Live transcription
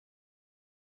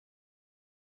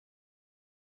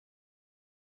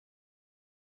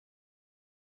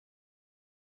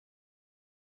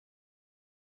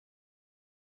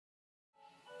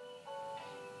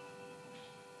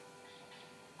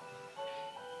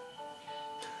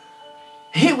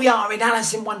Here we are in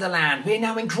Alice in Wonderland. We're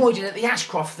now in Croydon at the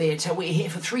Ashcroft Theatre. We're here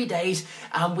for 3 days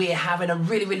and we're having a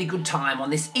really good time on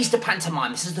this Easter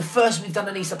pantomime. This is the first we've done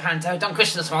an Easter panto. We've done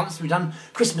Christmas once, we've done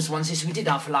Christmas once, yes, we did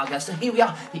our Falaga. So here we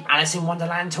are, the Alice in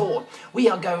Wonderland tour. We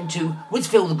are going to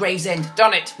Woodsfield, the Gravesend,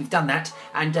 done it, we've done that.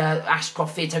 And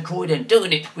Ashcroft Theatre, Croydon,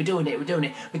 doing it. We're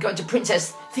going to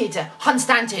Princess Theatre,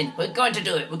 Hunstanton, we're going to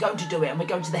do it. And we're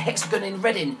going to the Hexagon in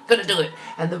Reading, gonna do it.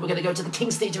 And then we're going to go to the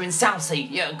King's Theatre in Southsea,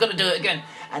 yeah, gonna do it again.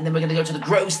 And then we're going to go to the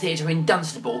Groves Theatre in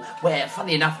Dunstable, where,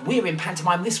 funny enough, we're in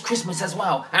pantomime this Christmas as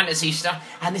well. And it's Easter.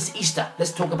 And this Easter,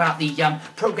 let's talk about the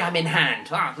programme in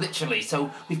hand. Literally. So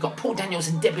we've got Paul Daniels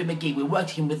and Debbie McGee. We're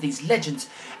working with these legends.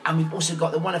 And we've also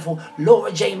got the wonderful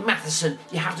Laura Jane Matheson.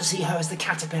 You have to see her as the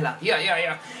caterpillar.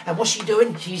 Yeah. And what's she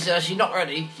doing? She's not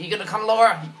ready. You going to come,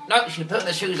 Laura? No, she's putting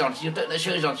her shoes on. Bit of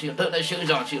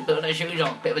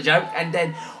a joke. And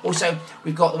then also,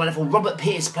 we've got the wonderful Robert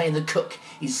Pearce playing the cook.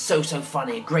 He's so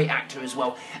funny. A great actor as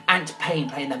well. Ant Payne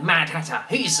playing the Mad Hatter.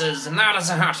 He's as mad as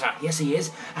a hatter. Yes, he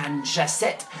is. And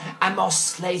Jacette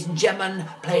Amos, ladies and gentlemen,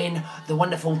 playing the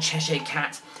wonderful Cheshire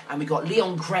Cat. And we've got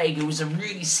Leon Craig, who was a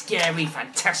really scary,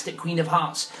 fantastic Queen of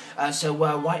Hearts. So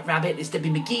White Rabbit is Debbie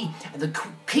McGee. And the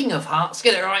King of Hearts,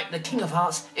 get it right, the King of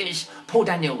Hearts is Paul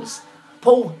Daniels.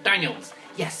 Paul Daniels,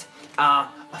 yes. A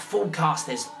full cast.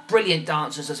 There's brilliant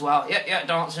dancers as well. Yeah,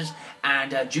 dancers.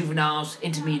 And juveniles,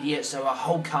 intermediate, so a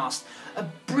whole cast. A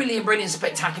brilliant,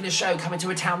 spectacular show coming to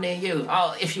a town near you.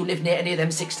 If you live near any of them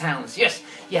 6 towns. Yes,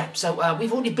 yeah. So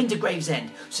we've already been to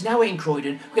Gravesend. So now we're in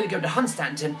Croydon. We're going to go to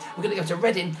Hunstanton. We're going to go to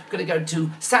Reading. We're going to go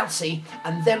to Southsea.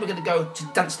 And then we're going to go to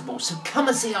Dunstable. So come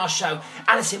and see our show,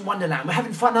 Alice in Wonderland. We're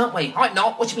having fun, aren't we? Right,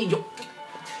 not? What do you mean?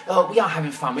 We are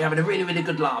having fun. We're having a really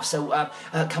good laugh. So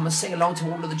come and sing along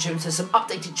to all of the tunes. There's some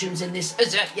updated tunes in this.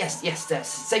 Is it? Yes.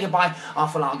 Say goodbye,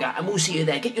 Arfalaga, and we'll see you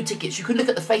there. Get your tickets. You can look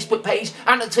at the Facebook page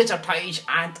and the Twitter page,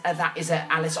 and that is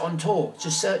Alice on Tour.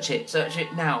 Just search it. Search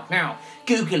it now.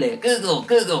 Google it.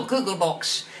 Google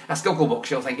Box. That's Google Box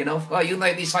you're thinking of. Well, you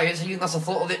know these sayings, so you must have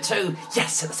thought of it too.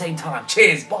 Yes, at the same time.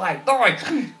 Cheers. Bye.